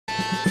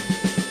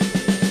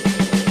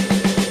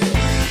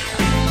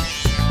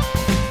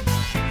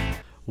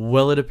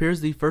Well, it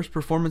appears the first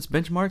performance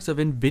benchmarks of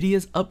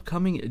NVIDIA's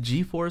upcoming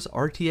GeForce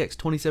RTX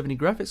 2070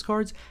 graphics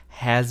cards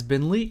has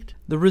been leaked.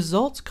 The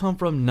results come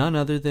from none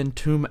other than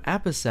Toom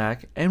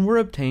Apisac and were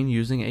obtained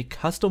using a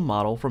custom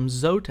model from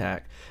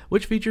Zotac,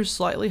 which features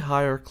slightly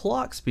higher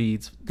clock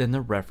speeds than the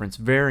reference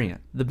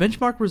variant. The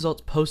benchmark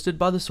results posted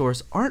by the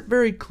source aren't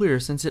very clear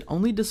since it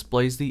only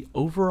displays the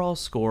overall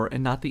score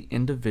and not the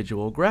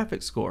individual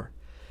graphics score.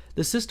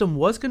 The system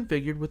was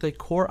configured with a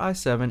Core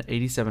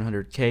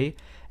i7-8700K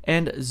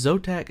and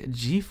Zotac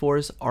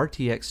GeForce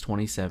RTX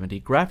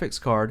 2070 graphics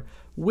card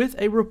with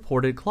a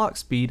reported clock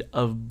speed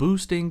of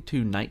boosting to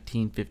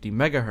 1950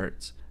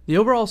 MHz. The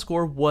overall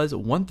score was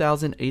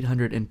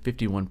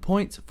 1,851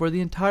 points for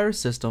the entire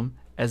system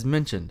as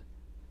mentioned.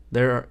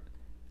 There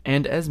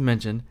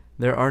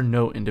are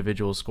no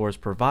individual scores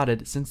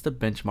provided since the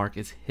benchmark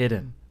is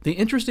hidden. The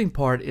interesting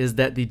part is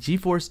that the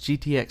GeForce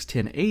GTX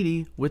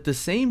 1080 with the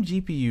same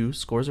GPU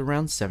scores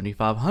around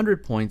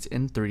 7,500 points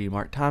in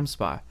 3DMark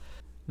Timespy.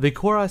 The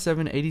Core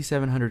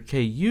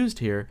i7-8700K used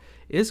here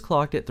is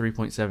clocked at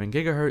 3.7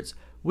 GHz,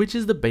 which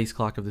is the base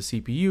clock of the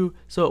CPU,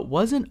 so it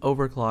wasn't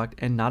overclocked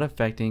and not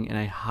affecting in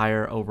a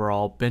higher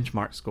overall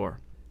benchmark score.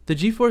 The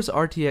GeForce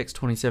RTX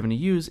 2070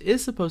 used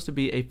is supposed to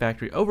be a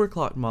factory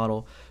overclocked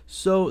model,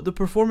 so the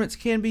performance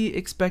can be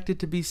expected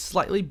to be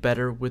slightly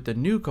better with the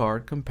new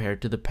card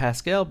compared to the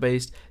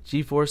Pascal-based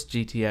GeForce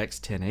GTX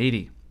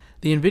 1080.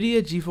 The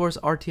NVIDIA GeForce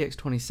RTX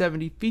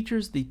 2070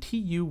 features the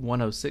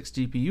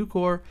TU106 GPU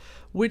core,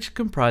 which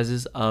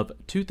comprises of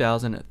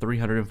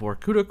 2,304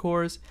 CUDA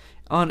cores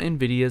on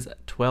NVIDIA's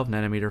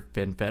 12nm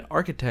FinFET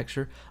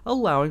architecture,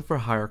 allowing for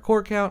higher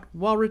core count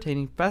while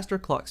retaining faster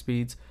clock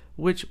speeds,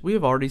 which we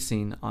have already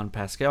seen on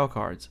Pascal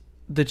cards.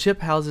 The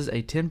chip houses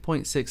a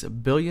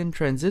 10.6 billion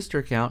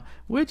transistor count,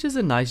 which is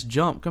a nice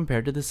jump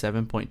compared to the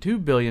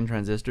 7.2 billion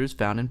transistors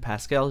found in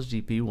Pascal's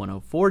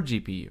GP104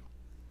 GPU.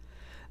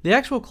 The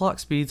actual clock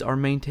speeds are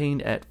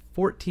maintained at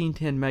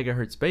 1410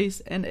 MHz base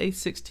and a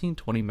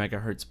 1620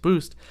 MHz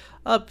boost,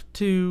 up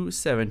to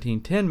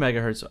 1710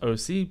 MHz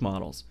OC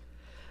models.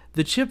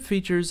 The chip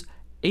features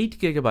 8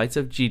 GB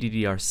of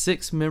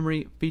GDDR6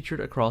 memory featured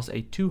across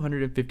a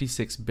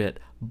 256-bit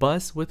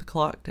bus with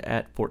clocked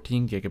at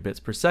 14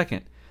 gigabits per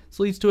second. This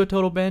leads to a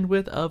total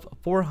bandwidth of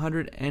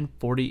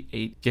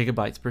 448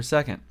 gigabytes per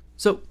second.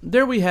 So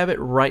there we have it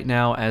right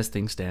now as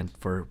things stand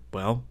for,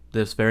 well,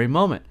 this very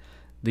moment.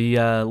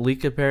 The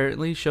leak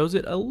apparently shows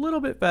it a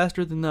little bit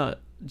faster than the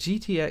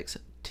GTX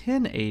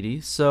 1080,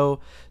 so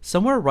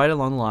somewhere right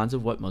along the lines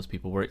of what most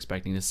people were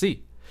expecting to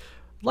see.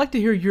 I'd like to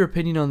hear your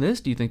opinion on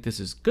this. Do you think this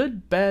is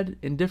good, bad,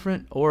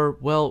 indifferent, or,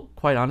 well,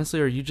 quite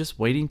honestly, are you just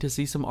waiting to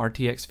see some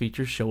RTX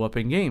features show up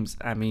in games?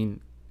 I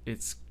mean,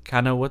 it's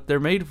kind of what they're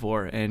made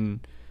for,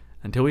 and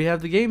until we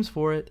have the games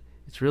for it,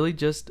 it's really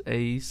just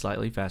a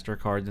slightly faster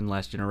card than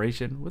last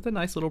generation with a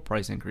nice little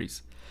price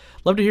increase.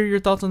 Love to hear your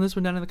thoughts on this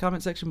one down in the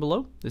comment section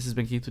below. This has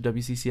been Keith with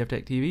WCCF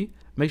Tech TV.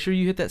 Make sure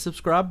you hit that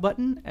subscribe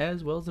button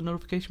as well as the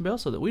notification bell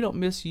so that we don't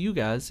miss you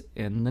guys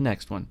in the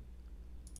next one.